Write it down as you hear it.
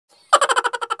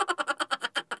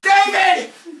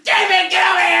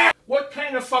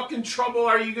kind of fucking trouble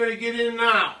are you gonna get in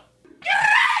now?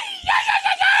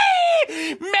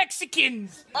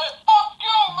 Mexicans! Hey, fuck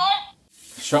you, mate!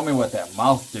 Show me what that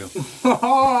mouth do.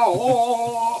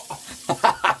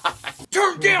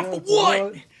 Turn down for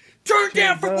what? Turn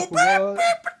down for what? Go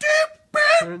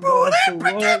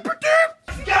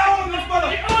on this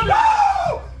mother!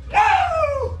 No!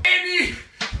 No! Andy,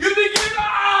 you think you're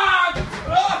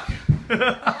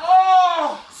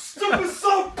Oh! Stupid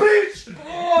son of a bitch!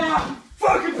 Oh!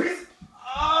 Fucking piece!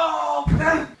 Oh!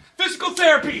 Man. physical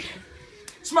therapy?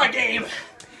 It's my game.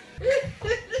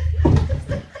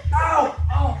 Ow!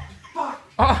 Oh! Fuck!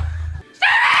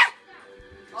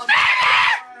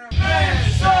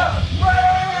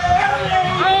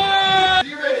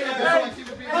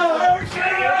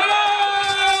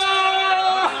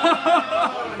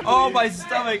 Oh, my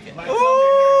stomach.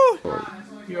 Ooh!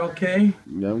 You okay?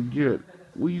 No good.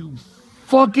 Will you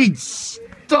fucking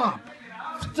stop?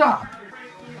 Stop!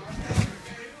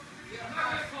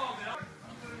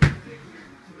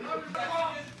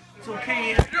 It's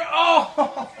okay.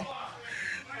 Oh!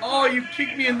 Oh, you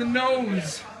kicked me in the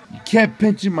nose. You can't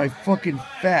pinch in my fucking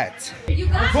fat. You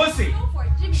got Pussy. Go for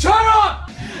it, Jimmy. Shut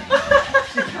up!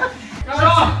 Shut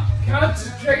up!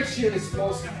 Concentration is the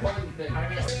most important thing.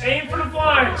 Aim for the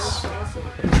flags.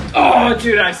 Oh,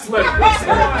 dude, I slipped.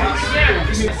 Yeah,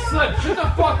 I slipped. Shut the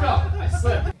fuck up. I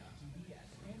slipped.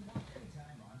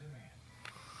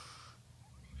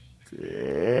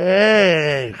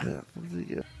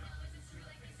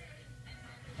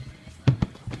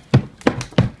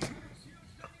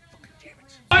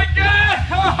 My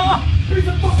God!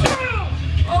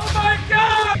 Oh my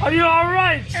God! Are you all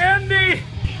right, Andy?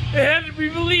 It had to be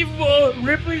believable.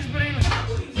 Ripley's been.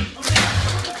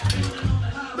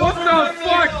 What the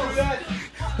fuck?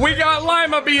 We got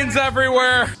lima beans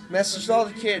everywhere. Message to all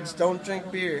the kids, don't drink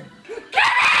beer.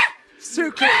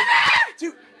 Too cool.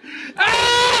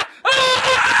 Ah!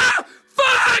 Ah!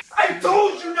 Fuck! I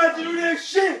told you not to do that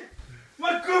shit.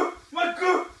 My girl.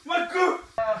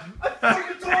 I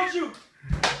fucking told you.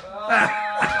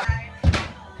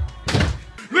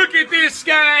 Look at this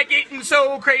guy getting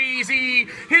so crazy.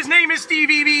 His name is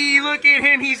Stevie B. Look at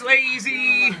him, he's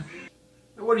lazy.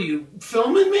 What are you,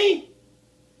 filming me?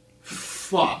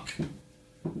 Fuck.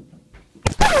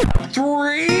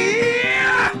 3.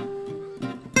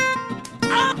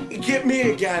 Get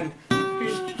me again.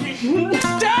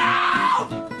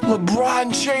 Stop!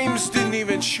 LeBron James didn't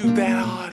even shoot that hard.